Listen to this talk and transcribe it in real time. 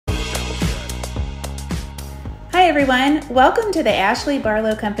Hi everyone, welcome to the Ashley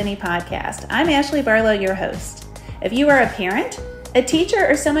Barlow Company podcast. I'm Ashley Barlow, your host. If you are a parent, a teacher,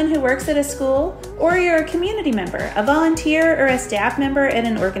 or someone who works at a school, or you're a community member, a volunteer, or a staff member at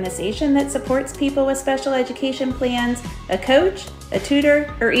an organization that supports people with special education plans, a coach, a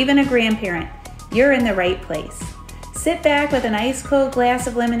tutor, or even a grandparent, you're in the right place. Sit back with an ice cold glass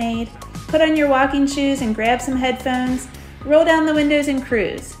of lemonade, put on your walking shoes and grab some headphones, roll down the windows and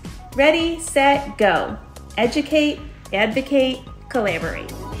cruise. Ready, set, go. Educate, advocate,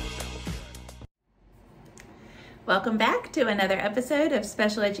 collaborate. Welcome back to another episode of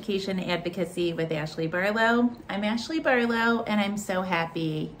Special Education Advocacy with Ashley Barlow. I'm Ashley Barlow, and I'm so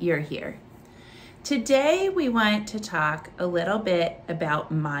happy you're here. Today, we want to talk a little bit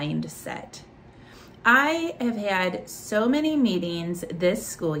about mindset. I have had so many meetings this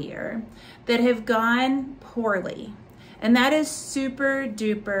school year that have gone poorly, and that is super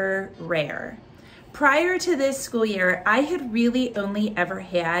duper rare. Prior to this school year, I had really only ever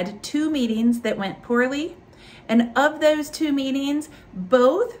had 2 meetings that went poorly. And of those 2 meetings,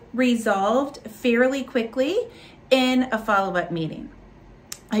 both resolved fairly quickly in a follow-up meeting.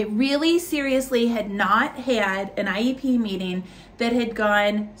 I really seriously had not had an IEP meeting that had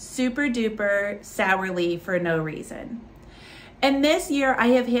gone super duper sourly for no reason. And this year I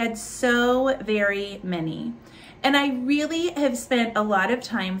have had so very many. And I really have spent a lot of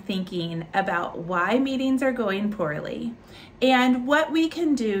time thinking about why meetings are going poorly and what we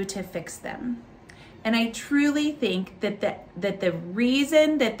can do to fix them. And I truly think that the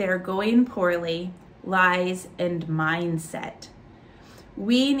reason that they're going poorly lies in mindset.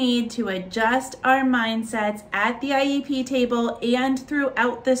 We need to adjust our mindsets at the IEP table and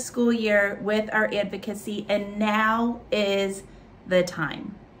throughout the school year with our advocacy, and now is the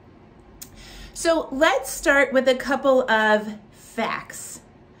time. So let's start with a couple of facts.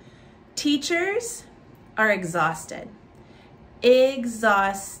 Teachers are exhausted.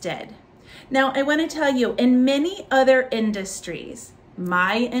 Now, I want to tell you, in many other industries,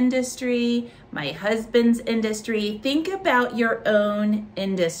 my industry, my husband's industry, think about your own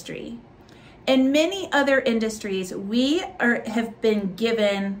industry. In many other industries, we have been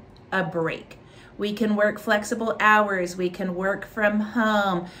given a break. We can work flexible hours. We can work from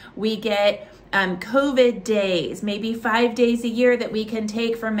home. We get COVID days, maybe 5 days a year that we can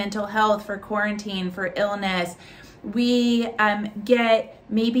take for mental health, for quarantine, for illness. We get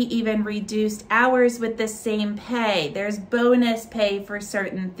maybe even reduced hours with the same pay. There's bonus pay for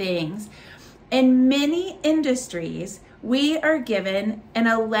certain things. In many industries, we are given an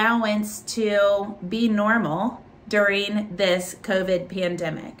allowance to be normal during this COVID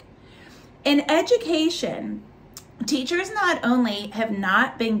pandemic. In education, teachers not only have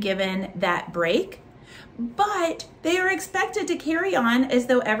not been given that break, but they are expected to carry on as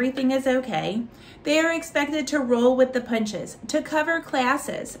though everything is okay. They are expected to roll with the punches, to cover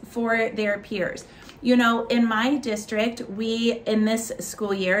classes for their peers. You know, in my district, in this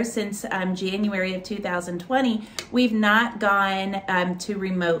school year, since January of 2020, we've not gone to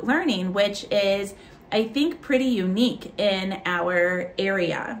remote learning, which is, I think, pretty unique in our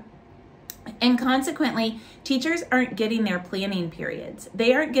area. And consequently, teachers aren't getting their planning periods.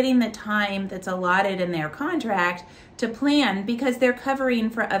 They aren't getting the time that's allotted in their contract to plan because they're covering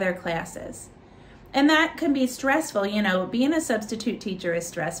for other classes. And that can be stressful. You know, being a substitute teacher is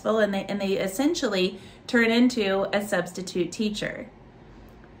stressful, and they essentially turn into a substitute teacher.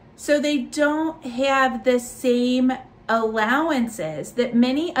 So they don't have the same allowances that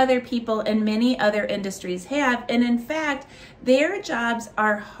many other people in many other industries have. And in fact, their jobs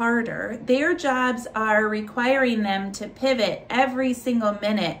are harder. Their jobs are requiring them to pivot every single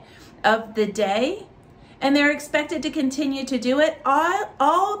minute of the day. And they're expected to continue to do it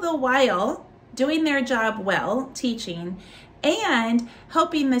all the while doing their job well, teaching, and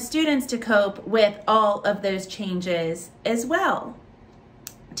helping the students to cope with all of those changes as well.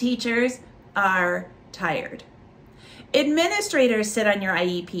 Teachers are tired. Administrators sit on your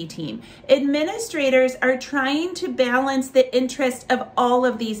IEP team. Administrators are trying to balance the interest of all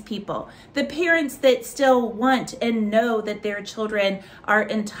of these people. The parents that still want and know that their children are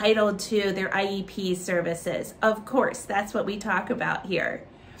entitled to their IEP services. Of course, that's what we talk about here.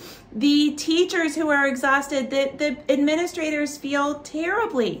 The teachers who are exhausted, the administrators feel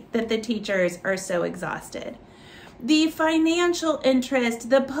terribly that the teachers are so exhausted. The financial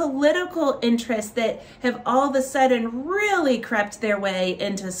interest, the political interest that have all of a sudden really crept their way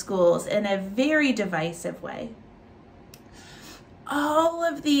into schools in a very divisive way. All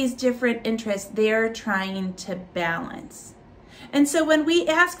of these different interests they're trying to balance. And so when we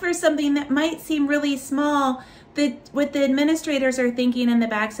ask for something that might seem really small, what the administrators are thinking in the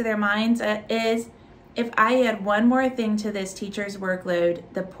backs of their minds is, if I add one more thing to this teacher's workload,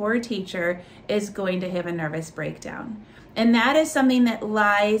 the poor teacher is going to have a nervous breakdown. And that is something that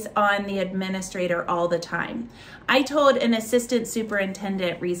lies on the administrator all the time. I told an assistant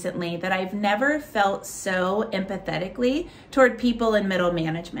superintendent recently that I've never felt so empathetically toward people in middle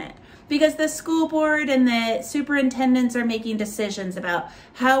management, because the school board and the superintendents are making decisions about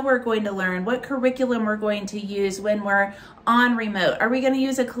how we're going to learn, what curriculum we're going to use when we're on remote. Are we going to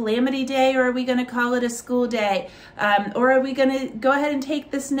use a calamity day, or are we going to call it a school day? Or are we going to go ahead and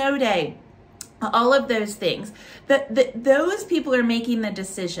take the snow day? All of those things. Those people are making the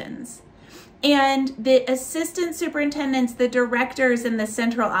decisions. And the assistant superintendents, the directors in the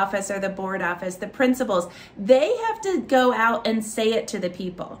central office or the board office, the principals, they have to go out and say it to the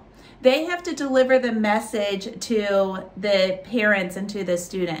people. They have to deliver the message to the parents and to the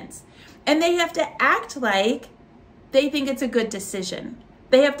students. And they have to act like they think it's a good decision.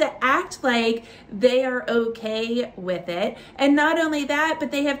 They have to act like they are okay with it. And not only that, but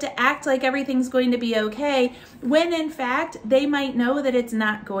they have to act like everything's going to be okay, when in fact, they might know that it's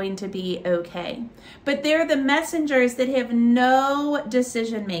not going to be okay. But they're the messengers that have no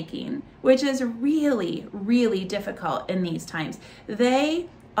decision making, which is really, really difficult in these times. They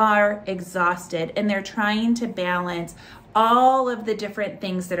are exhausted and they're trying to balance all of the different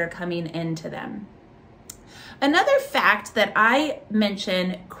things that are coming into them. Another fact that I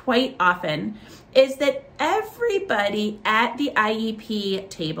mention quite often is that everybody at the IEP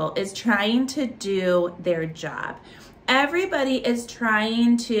table is trying to do their job. Everybody is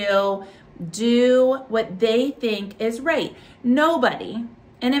trying to do what they think is right. Nobody,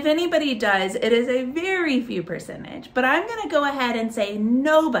 and if anybody does, it is a very few percentage, but I'm going to go ahead and say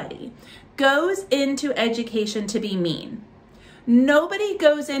nobody goes into education to be mean. Nobody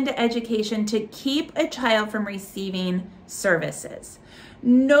goes into education to keep a child from receiving services.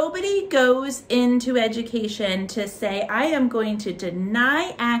 Nobody goes into education to say, I am going to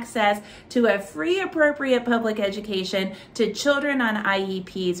deny access to a free, appropriate public education to children on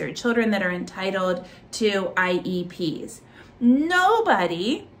IEPs or children that are entitled to IEPs.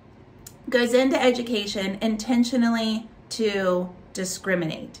 Nobody goes into education intentionally to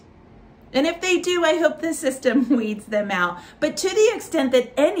discriminate. And if they do, I hope the system weeds them out. But to the extent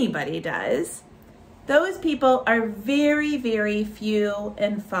that anybody does, those people are very, very few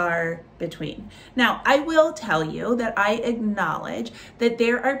and far between. Now, I will tell you that I acknowledge that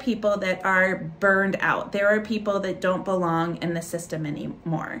there are people that are burned out. There are people that don't belong in the system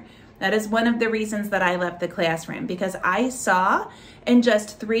anymore. That is one of the reasons that I left the classroom, because I saw in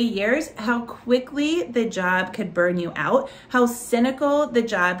just 3 years how quickly the job could burn you out, how cynical the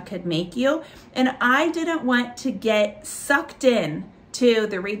job could make you. And I didn't want to get sucked in to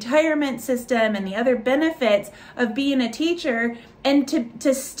the retirement system and the other benefits of being a teacher, and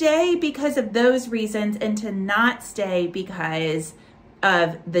to stay because of those reasons and to not stay because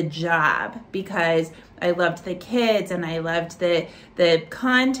of the job, because I loved the kids and I loved the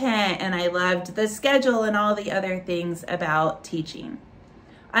content and I loved the schedule and all the other things about teaching.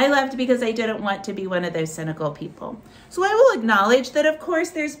 I left because I didn't want to be one of those cynical people. So I will acknowledge that, of course,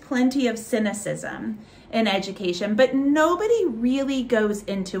 there's plenty of cynicism in education, but nobody really goes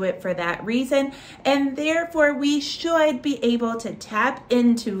into it for that reason. And therefore, we should be able to tap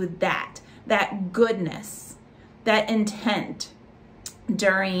into that goodness, that intent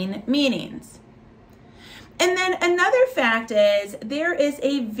during meetings. And then another fact is there is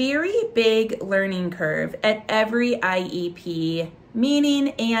a very big learning curve at every IEP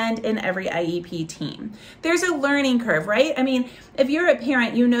meeting and in every IEP team. There's a learning curve, right? I mean, if you're a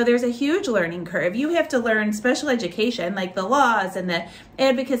parent, you know there's a huge learning curve. You have to learn special education, like the laws and the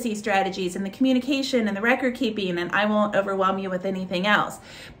advocacy strategies and the communication and the record keeping, and I won't overwhelm you with anything else.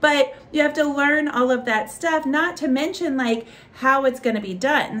 But you have to learn all of that stuff, not to mention like how it's going to be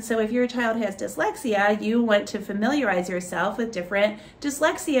done. So if your child has dyslexia, you want to familiarize yourself with different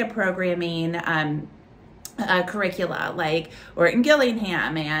dyslexia programming curricula, like Orton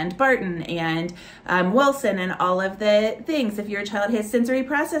Gillingham and Barton and Wilson and all of the things. If your child has sensory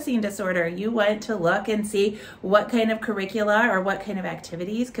processing disorder, you want to look and see what kind of curricula or what kind of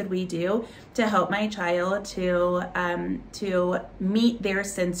activities could we do to help my child to meet their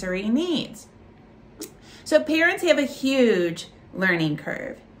sensory needs. So parents have a huge learning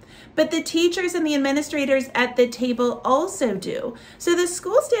curve. But the teachers and the administrators at the table also do. So the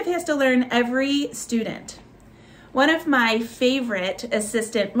school staff has to learn every student. One of my favorite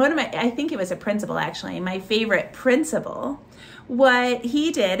I think it was a principal actually, my favorite principal, what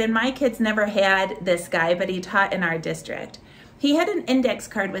he did, and my kids never had this guy, but he taught in our district. he had an index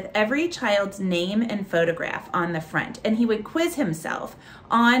card with every child's name and photograph on the front, and he would quiz himself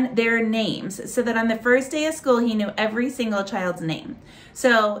on their names so that on the first day of school, he knew every single child's name.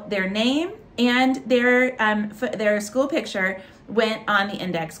 So their name and their school picture went on the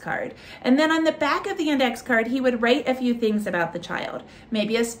index card. And then on the back of the index card, he would write a few things about the child,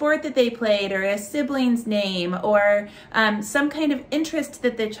 maybe a sport that they played or a sibling's name or some kind of interest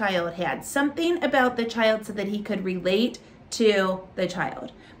that the child had, something about the child so that he could relate to the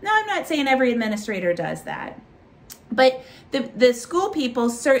child. Now, I'm not saying every administrator does that, but the school people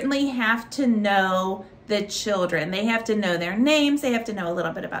certainly have to know the children. They have to know their names. They have to know a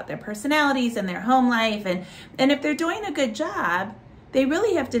little bit about their personalities and their home life. And if they're doing a good job, they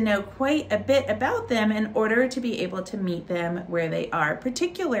really have to know quite a bit about them in order to be able to meet them where they are,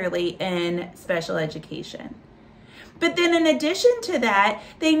 particularly in special education. But then in addition to that,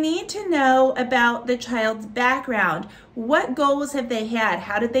 they need to know about the child's background. What goals have they had?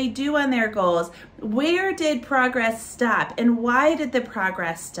 How did they do on their goals? Where did progress stop? And why did the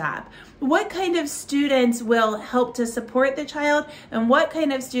progress stop? What kind of students will help to support the child? And what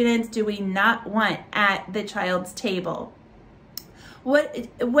kind of students do we not want at the child's table?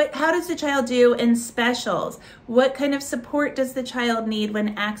 How does the child do in specials? What kind of support does the child need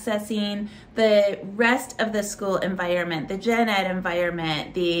when accessing the rest of the school environment, the gen ed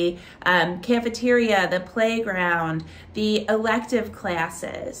environment, the cafeteria, the playground, the elective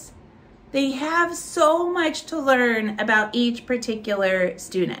classes? They have so much to learn about each particular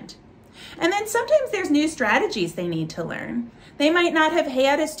student. And then sometimes there's new strategies they need to learn. They might not have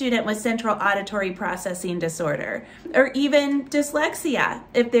had a student with central auditory processing disorder or even dyslexia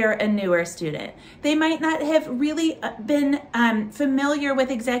if they're a newer student. They might not have really been familiar with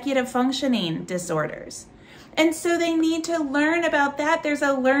executive functioning disorders. And so they need to learn about that. There's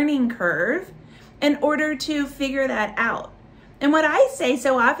a learning curve in order to figure that out. And what I say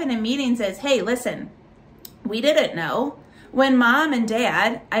so often in meetings is, hey, listen, we didn't know. When mom and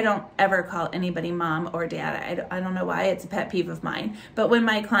dad, I don't ever call anybody mom or dad. I don't know why, it's a pet peeve of mine. But when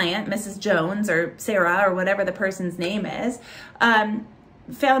my client, Mrs. Jones or Sarah or whatever the person's name is,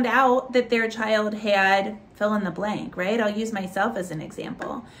 found out that their child had fill in the blank, right? I'll use myself as an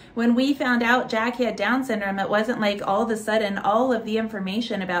example. When we found out Jack had Down syndrome, it wasn't like all of a sudden all of the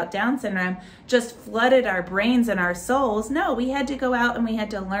information about Down syndrome just flooded our brains and our souls. No, we had to go out and we had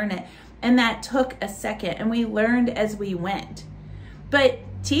to learn it. And that took a second, and we learned as we went. But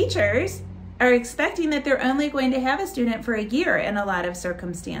teachers are expecting that they're only going to have a student for a year in a lot of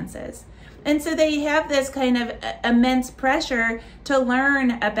circumstances. And so they have this kind of immense pressure to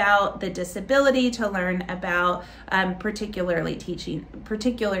learn about the disability, to learn about particular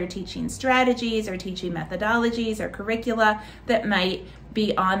teaching strategies or teaching methodologies or curricula that might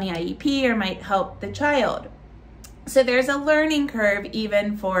be on the IEP or might help the child. So there's a learning curve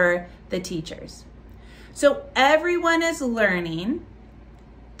even for the teachers. So everyone is learning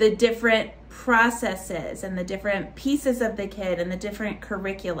the different processes and the different pieces of the kid and the different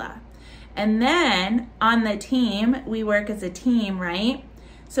curricula. And then on the team, we work as a team, right?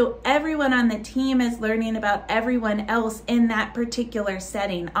 So everyone on the team is learning about everyone else in that particular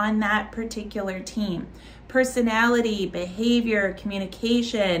setting, on that particular team. Personality, behavior,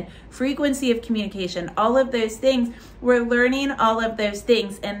 communication, frequency of communication, all of those things. We're learning all of those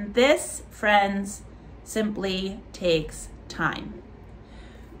things. And this, friends, simply takes time.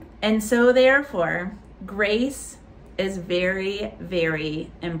 And so therefore, grace is very,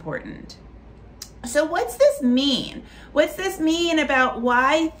 very important. So what's this mean? What's this mean about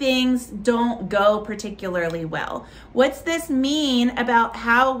why things don't go particularly well? What's this mean about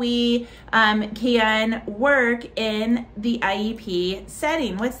how we can work in the IEP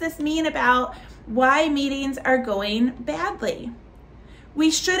setting? What's this mean about why meetings are going badly?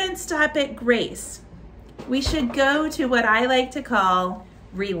 We shouldn't stop at grace. We should go to what I like to call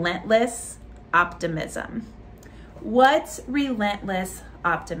relentless optimism. What's relentless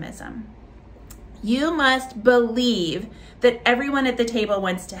optimism? You must believe that everyone at the table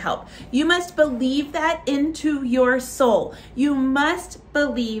wants to help. You must believe that into your soul. You must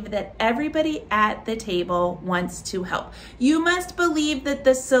believe that everybody at the table wants to help. You must believe that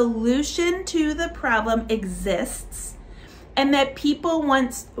the solution to the problem exists and that people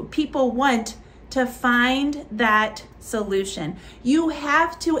want to find that solution. You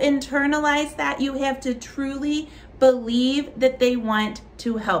have to internalize that. You have to truly believe that they want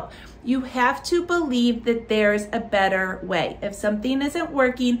to help. You have to believe that there's a better way. If something isn't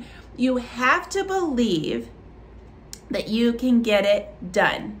working, you have to believe that you can get it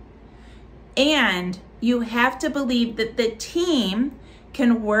done. And you have to believe that the team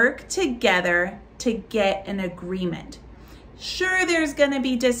can work together to get an agreement. Sure, there's going to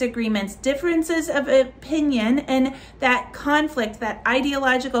be disagreements, differences of opinion, and that conflict, that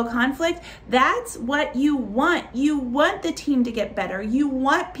ideological conflict, that's what you want. You want the team to get better. You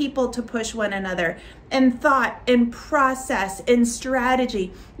want people to push one another in thought, in process, in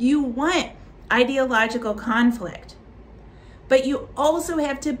strategy. You want ideological conflict. But you also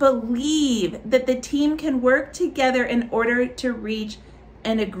have to believe that the team can work together in order to reach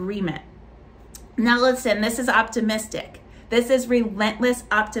an agreement. Now listen, this is optimistic. This is relentless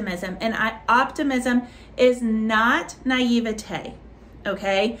optimism. And optimism is not naivete,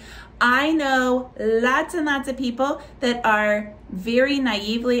 okay? I know lots and lots of people that are very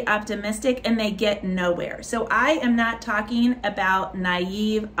naively optimistic and they get nowhere. So I am not talking about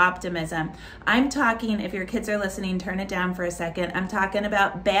naive optimism. I'm talking, if your kids are listening, turn it down for a second. I'm talking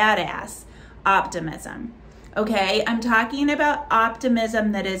about badass optimism. Okay, I'm talking about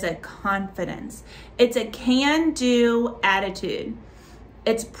optimism that is a confidence. It's a can-do attitude.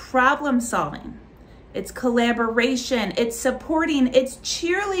 It's problem solving. It's collaboration. It's supporting. It's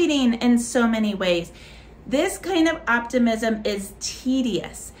cheerleading in so many ways. This kind of optimism is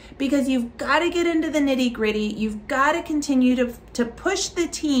tedious because you've got to get into the nitty-gritty. You've got to continue to push the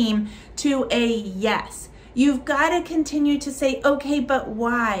team to a yes. You've got to continue to say, okay, but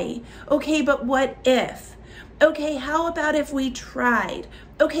why? Okay, but what if? Okay, how about if we tried?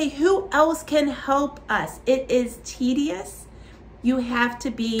 Okay, who else can help us? It is tedious. You have to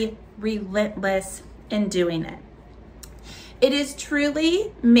be relentless in doing it. It is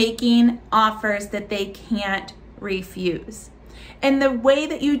truly making offers that they can't refuse. And the way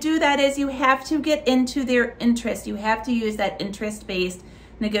that you do that is you have to get into their interest. You have to use that interest-based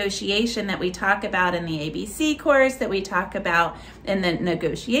negotiation that we talk about in the ABC course, that we talk about in the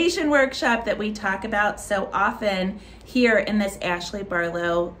negotiation workshop, that we talk about so often here in this Ashley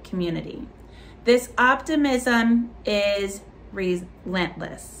Barlow community. This optimism is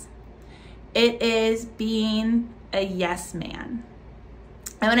relentless. It is being a yes man.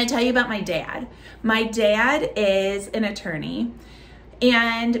 I want to tell you about my dad. My dad is an attorney.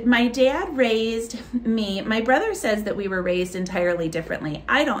 And my dad raised me. My brother says that we were raised entirely differently.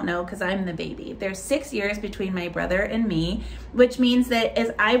 I don't know because I'm the baby. There's 6 years between my brother and me, which means that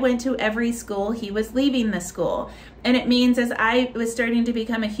as I went to every school, he was leaving the school. And it means as I was starting to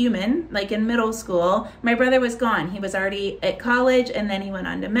become a human, like in middle school, my brother was gone. He was already at college and then he went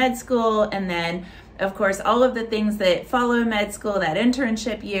on to med school. And then, of course, all of the things that follow med school, that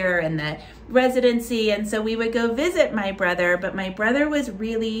internship year and the residency. And so we would go visit my brother, but my brother was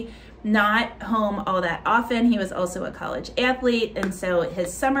really not home all that often. He was also a college athlete. And so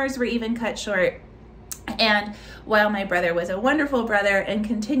his summers were even cut short. And while my brother was a wonderful brother and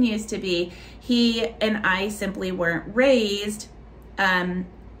continues to be, he and I simply weren't raised, in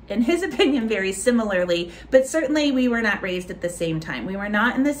his opinion, very similarly, but certainly we were not raised at the same time. We were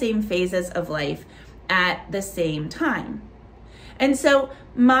not in the same phases of life at the same time. And so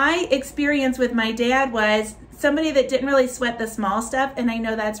my experience with my dad was somebody that didn't really sweat the small stuff. And I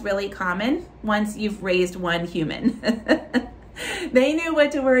know that's really common once you've raised one human. They knew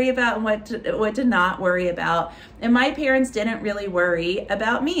what to worry about and what to not worry about. And my parents didn't really worry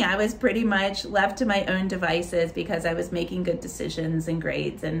about me. I was pretty much left to my own devices because I was making good decisions and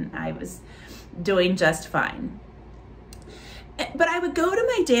grades and I was doing just fine. But I would go to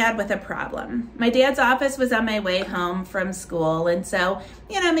my dad with a problem. My dad's office was on my way home from school. And so,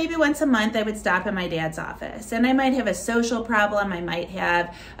 maybe once a month I would stop in my dad's office and I might have a social problem. I might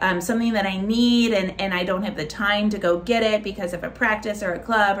have something that I need and I don't have the time to go get it because of a practice or a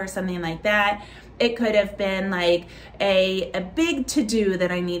club or something like that. It could have been like a big to-do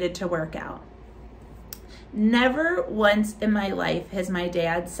that I needed to work out. Never once in my life has my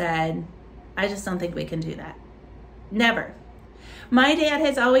dad said, I just don't think we can do that. Never. My dad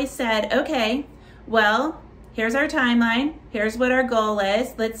has always said, okay, well, here's our timeline. Here's what our goal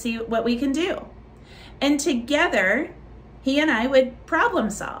is. Let's see what we can do. And together, he and I would problem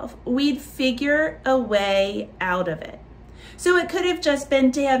solve. We'd figure a way out of it. So it could have just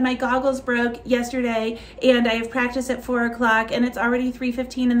been, Dad, my goggles broke yesterday and I have practice at 4 o'clock and it's already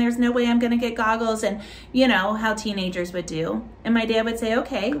 3:15 and there's no way I'm going to get goggles. And you know how teenagers would do. And my dad would say,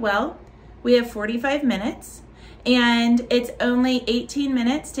 okay, well, we have 45 minutes. And it's only 18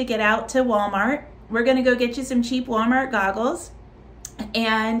 minutes to get out to Walmart. We're gonna go get you some cheap Walmart goggles.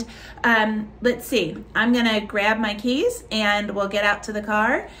 And let's see, I'm gonna grab my keys and we'll get out to the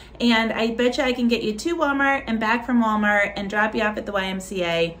car. And I bet you I can get you to Walmart and back from Walmart and drop you off at the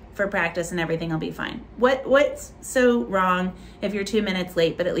YMCA for practice and everything will be fine. What's so wrong if you're 2 minutes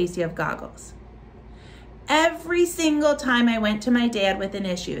late, but at least you have goggles? Every single time I went to my dad with an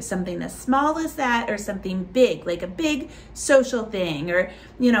issue, something as small as that or something big, like a big social thing, or,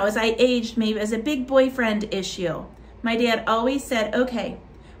 you know, as I aged, maybe as a big boyfriend issue, my dad always said, okay,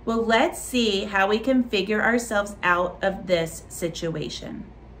 well, let's see how we can figure ourselves out of this situation.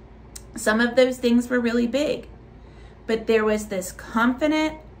 Some of those things were really big, but there was this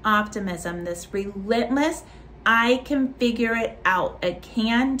confident optimism, this relentless, I can figure it out, a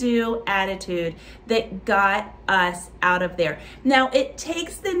can-do attitude that got us out of there. Now, it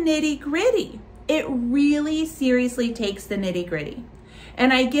takes the nitty-gritty. It really seriously takes the nitty-gritty.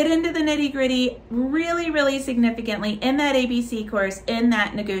 And I get into the nitty-gritty really, really significantly in that ABC course, in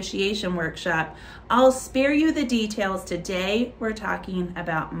that negotiation workshop. I'll spare you the details. Today, we're talking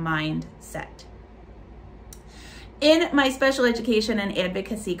about mindset. In my special education and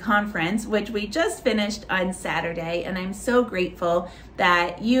advocacy conference, which we just finished on Saturday, and I'm so grateful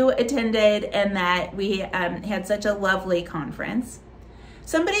that you attended and that we had such a lovely conference,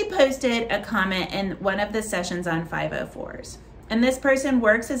 somebody posted a comment in one of the sessions on 504s. And this person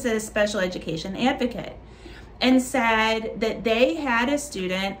works as a special education advocate and said that they had a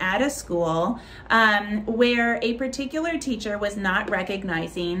student at a school where a particular teacher was not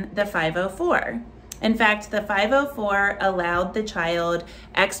recognizing the 504. In fact, the 504 allowed the child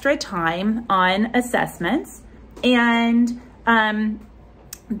extra time on assessments, and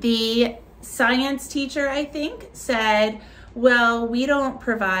the science teacher, I think, said, well, we don't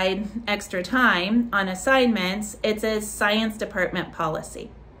provide extra time on assignments. It's a science department policy,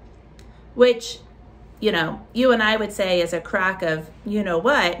 which, you know, you and I would say is a crock of you know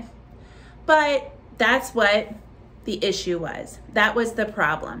what, but that's what the issue was. That was the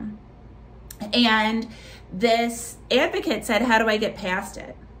problem. And this advocate said, how do I get past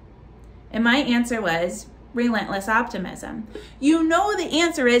it? And my answer was relentless optimism. You know the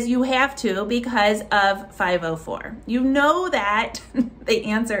answer is you have to because of 504. You know that the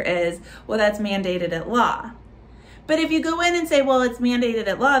answer is, well, that's mandated at law. But if you go in and say, well, it's mandated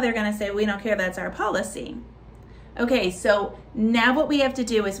at law, they're going to say, we don't care, that's our policy. Okay, so now what we have to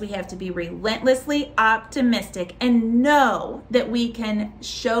do is we have to be relentlessly optimistic and know that we can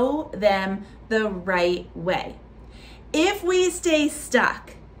show them the right way. If we stay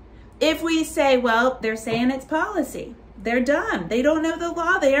stuck, if we say, well, they're saying it's policy, they're dumb, they don't know the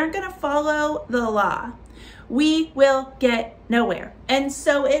law, they aren't going to follow the law, we will get nowhere. And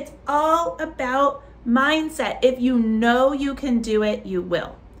so it's all about mindset. If you know you can do it, you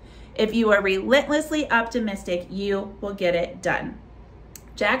will. If you are relentlessly optimistic, you will get it done.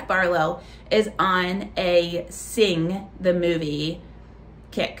 Jack Barlow is on a Sing the movie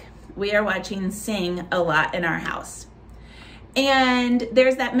kick. We are watching Sing a lot in our house. And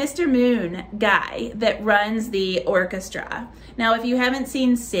there's that Mr. Moon guy that runs the orchestra. Now, if you haven't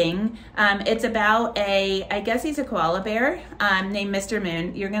seen Sing, it's about I guess he's a koala bear named Mr.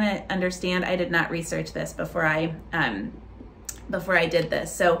 Moon. You're gonna understand, I did not research this before I did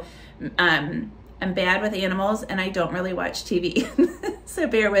this. So I'm bad with animals and I don't really watch TV. So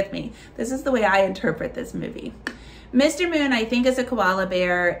bear with me. This is the way I interpret this movie. Mr. Moon, I think, is a koala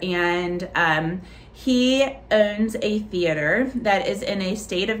bear, and he owns a theater that is in a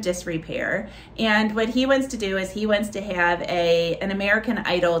state of disrepair. And what he wants to do is he wants to have an American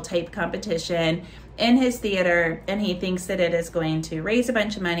Idol type competition in his theater, and he thinks that it is going to raise a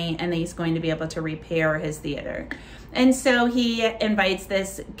bunch of money and he's going to be able to repair his theater. And so he invites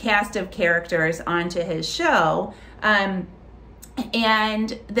this cast of characters onto his show.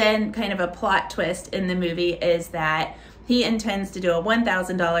 And then kind of a plot twist in the movie is that he intends to do a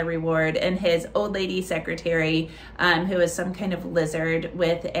 $1,000 reward, and his old lady secretary, who is some kind of lizard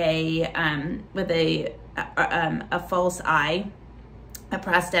with a false eye, a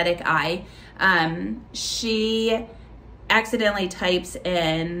prosthetic eye, she accidentally types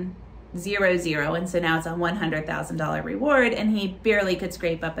in 00, and so now it's a $100,000 reward, and he barely could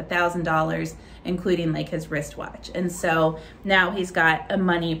scrape up $1,000, including like his wristwatch. And so now he's got a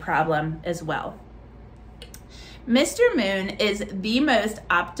money problem as well. Mr. Moon is the most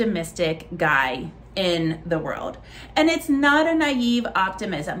optimistic guy in the world. And it's not a naive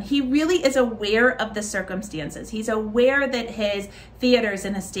optimism. He really is aware of the circumstances. He's aware that his theater's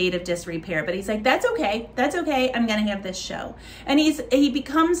in a state of disrepair, but he's like, that's okay, I'm gonna have this show. And he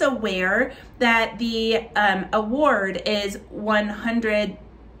becomes aware that the award is 100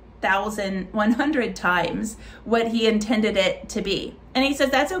 times what he intended it to be. And he says,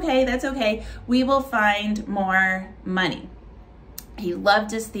 that's okay, we will find more money. He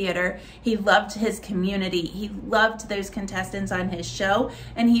loved his theater. He loved his community. He loved those contestants on his show,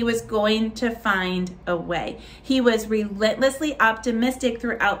 and he was going to find a way. He was relentlessly optimistic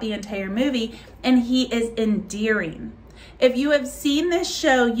throughout the entire movie, and he is endearing. If you have seen this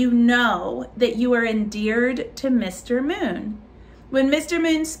show, you know that you are endeared to Mr. Moon. When Mr.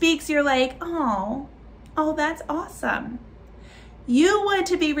 Moon speaks, you're like, oh, that's awesome. You want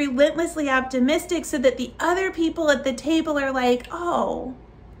to be relentlessly optimistic so that the other people at the table are like, oh,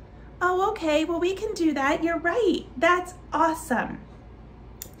 okay, well, we can do that. You're right. That's awesome.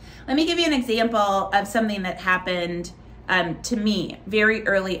 Let me give you an example of something that happened to me very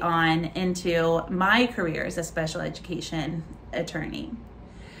early on into my career as a special education attorney.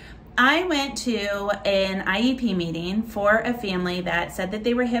 I went to an IEP meeting for a family that said that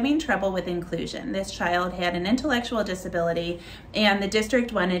they were having trouble with inclusion. This child had an intellectual disability, and the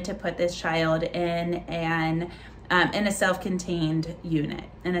district wanted to put this child in a self-contained unit,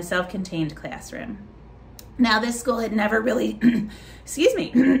 in a self-contained classroom. Now, this school had never really,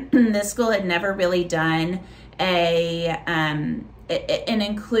 this school had never really done an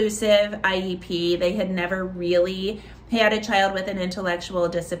inclusive IEP. They had never really had a child with an intellectual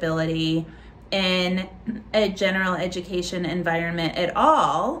disability in a general education environment at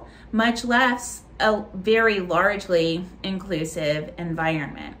all, much less a very largely inclusive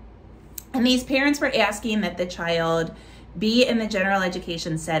environment. And these parents were asking that the child be in the general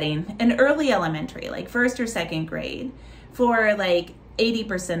education setting in early elementary, like first or second grade, for like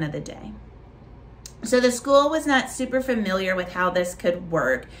 80% of the day. So the school was not super familiar with how this could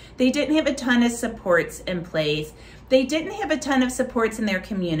work. They didn't have a ton of supports in place. They didn't have a ton of supports in their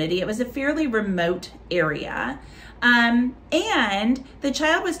community. It was a fairly remote area. And the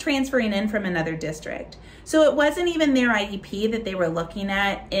child was transferring in from another district. So it wasn't even their IEP that they were looking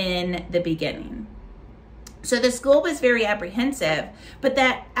at in the beginning. So the school was very apprehensive, but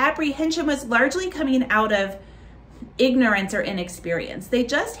that apprehension was largely coming out of ignorance or inexperience. They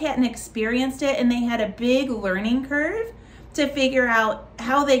just hadn't experienced it, and they had a big learning curve to figure out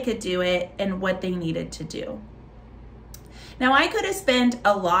how they could do it and what they needed to do. Now, I could have spent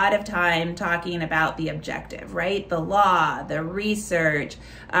a lot of time talking about the objective, right? The law, the research,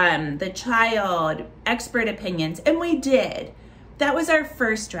 the child, expert opinions, and we did. That was our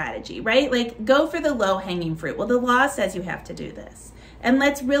first strategy, right? Like, go for the low-hanging fruit. Well, the law says you have to do this. And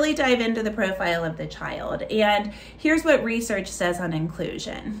let's really dive into the profile of the child. And here's what research says on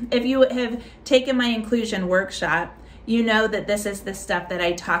inclusion. If you have taken my inclusion workshop, you know that this is the stuff that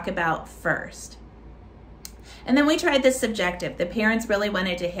I talk about first. And then we tried this subjective. The parents really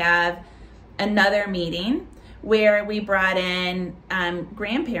wanted to have another meeting where we brought in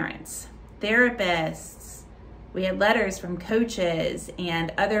grandparents, therapists. We had letters from coaches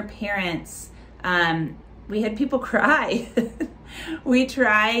and other parents. We had people cry. We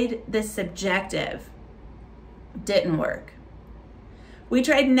tried the subjective. Didn't work. We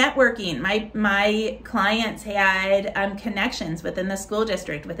tried networking. My clients had connections within the school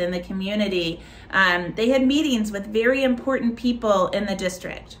district, within the community. They had meetings with very important people in the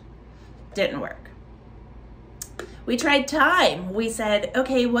district. Didn't work. We tried time. We said,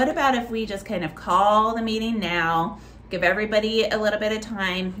 okay, what about if we just kind of call the meeting now, give everybody a little bit of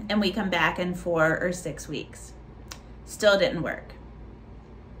time, and we come back in 4 or 6 weeks? Still didn't work.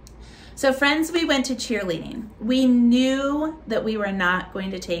 So friends, we went to cheerleading. We knew that we were not going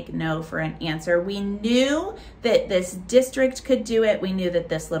to take no for an answer. We knew that this district could do it. We knew that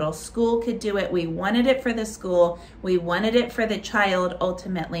this little school could do it. We wanted it for the school. We wanted it for the child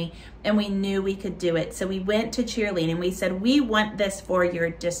ultimately, and we knew we could do it. So we went to cheerleading. We said, we want this for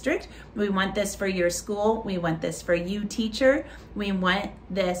your district. We want this for your school. We want this for you, teacher. We want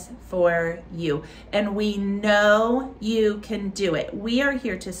this for you. And we know you can do it. We are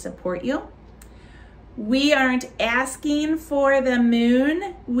here to support you. We aren't asking for the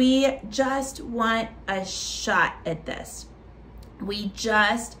moon. We just want a shot at this. We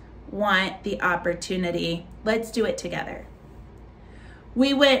just want the opportunity. Let's do it together.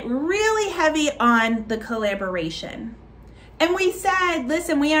 We went really heavy on the collaboration. And we said,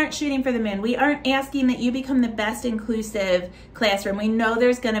 listen, we aren't shooting for the moon. We aren't asking that you become the best inclusive classroom. We know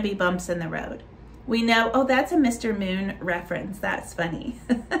there's going to be bumps in the road. We know, oh, that's a Mr. Moon reference. That's funny.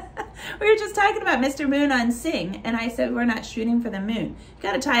 We were just talking about Mr. Moon on Sing, and I said, we're not shooting for the moon. You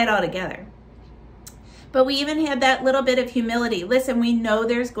got to tie it all together. But we even had that little bit of humility. Listen, we know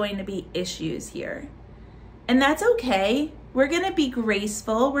there's going to be issues here. And that's okay. We're going to be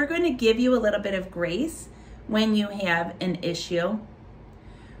graceful. We're going to give you a little bit of grace when you have an issue.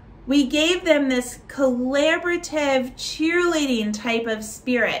 We gave them this collaborative cheerleading type of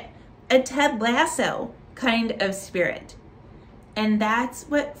spirit, a Ted Lasso kind of spirit. And that's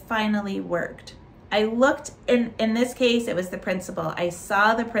what finally worked. I looked, in this case, it was the principal. I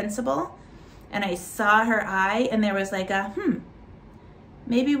saw the principal and I saw her eye, and there was like a,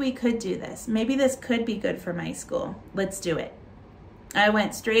 maybe we could do this. Maybe this could be good for my school. Let's do it. I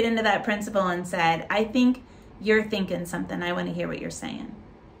went straight into that principal and said, I think you're thinking something. I want to hear what you're saying.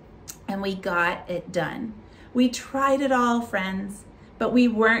 And we got it done. We tried it all, friends, but we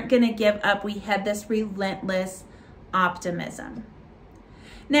weren't going to give up. We had this relentless optimism.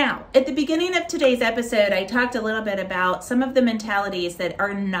 Now, at the beginning of today's episode, I talked a little bit about some of the mentalities that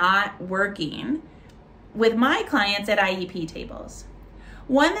are not working with my clients at IEP tables.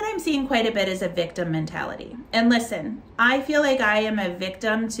 One that I'm seeing quite a bit is a victim mentality. And listen, I feel like I am a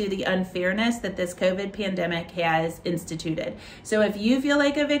victim to the unfairness that this COVID pandemic has instituted. So if you feel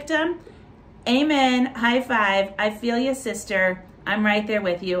like a victim, amen, high five, I feel you, sister. I'm right there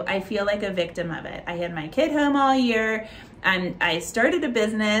with you. I feel like a victim of it. I had my kid home all year. I started a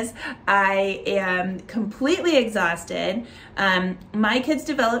business. I am completely exhausted. My kid's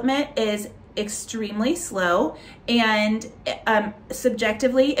development is extremely slow, and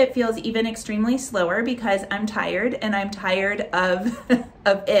subjectively it feels even extremely slower because I'm tired, and I'm tired of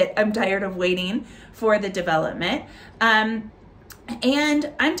it. I'm tired of waiting for the development.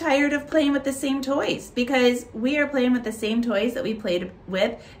 And I'm tired of playing with the same toys, because we are playing with the same toys that we played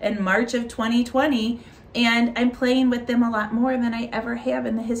with in March of 2020. And I'm playing with them a lot more than I ever have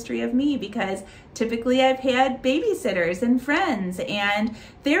in the history of me, because typically I've had babysitters and friends and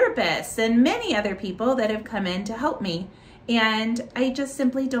therapists and many other people that have come in to help me. And I just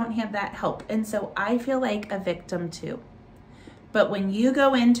simply don't have that help. And so I feel like a victim too. But when you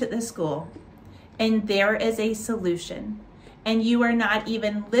go into the school and there is a solution, and you are not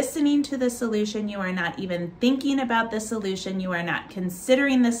even listening to the solution, you are not even thinking about the solution, you are not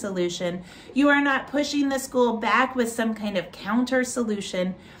considering the solution, you are not pushing the school back with some kind of counter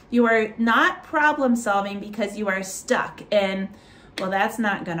solution, you are not problem solving because you are stuck in, well, that's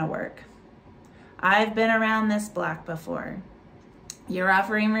not gonna work. I've been around this block before. You're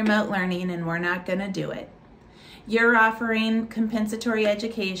offering remote learning and we're not gonna do it. You're offering compensatory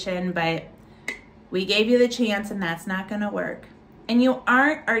education, but we gave you the chance and that's not going to work. And you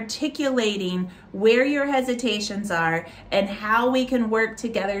aren't articulating where your hesitations are and how we can work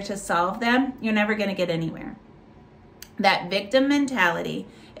together to solve them, you're never going to get anywhere. That victim mentality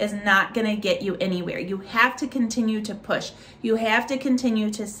is not going to get you anywhere. You have to continue to push. You have to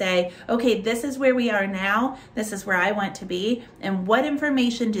continue to say, okay, this is where we are now. This is where I want to be. And what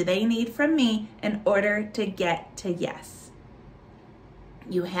information do they need from me in order to get to yes?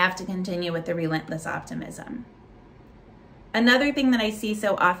 You have to continue with the relentless optimism. Another thing that I see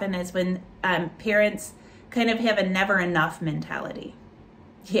so often is when parents kind of have a never enough mentality.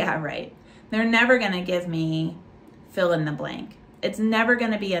 Yeah, right. They're never going to give me fill in the blank. It's never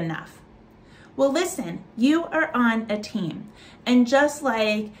going to be enough. Well, listen, you are on a team. And just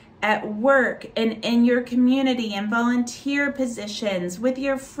like at work and in your community and volunteer positions with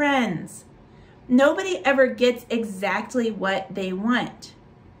your friends, nobody ever gets exactly what they want.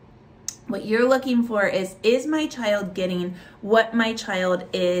 What you're looking for is my child getting what my child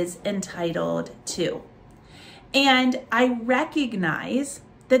is entitled to? And I recognize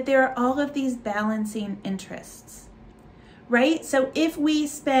that there are all of these balancing interests, right? So if we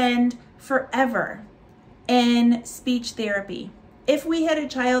spend forever in speech therapy, if we had a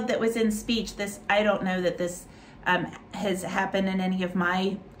child that was in speech, I don't know that this has happened in any of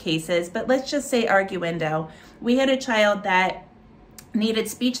my cases, but let's just say arguendo, we had a child that needed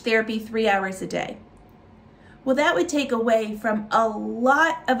speech therapy 3 hours a day. Well, that would take away from a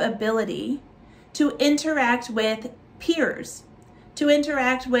lot of ability to interact with peers, to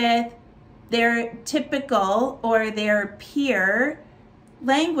interact with their typical or their peer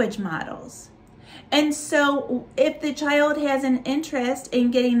language models. And so if the child has an interest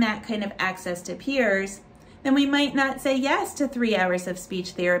in getting that kind of access to peers, then we might not say yes to 3 hours of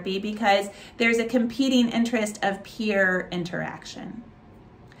speech therapy because there's a competing interest of peer interaction.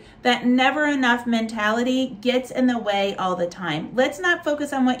 That never enough mentality gets in the way all the time. Let's not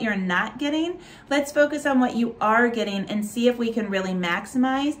focus on what you're not getting. Let's focus on what you are getting and see if we can really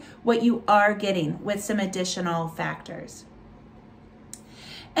maximize what you are getting with some additional factors.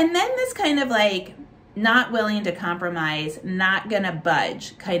 And then this kind of like not willing to compromise, not gonna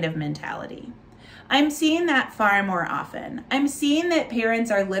budge kind of mentality. I'm seeing that far more often. I'm seeing that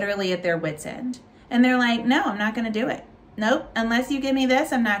parents are literally at their wits' end and they're like, no, I'm not gonna do it. Nope, unless you give me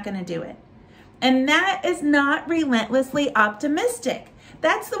this, I'm not gonna do it. And that is not relentlessly optimistic.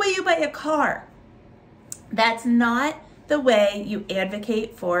 That's the way you buy a car. That's not the way you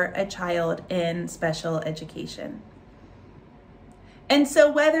advocate for a child in special education. And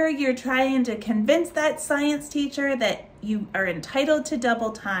so whether you're trying to convince that science teacher that you are entitled to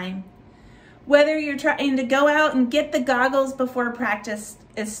double time, whether you're trying to go out and get the goggles before practice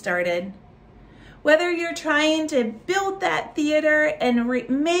is started, whether you're trying to build that theater and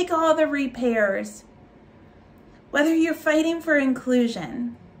make all the repairs, whether you're fighting for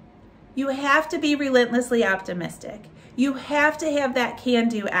inclusion, you have to be relentlessly optimistic. You have to have that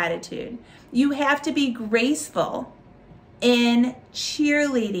can-do attitude. You have to be graceful in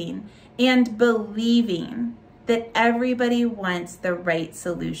cheerleading and believing that everybody wants the right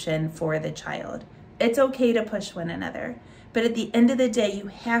solution for the child. It's okay to push one another, but at the end of the day, you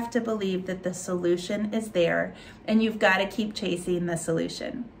have to believe that the solution is there, and you've got to keep chasing the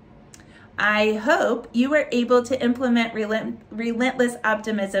solution. I hope you are able to implement relentless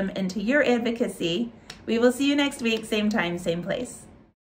optimism into your advocacy. We will see you next week, same time, same place.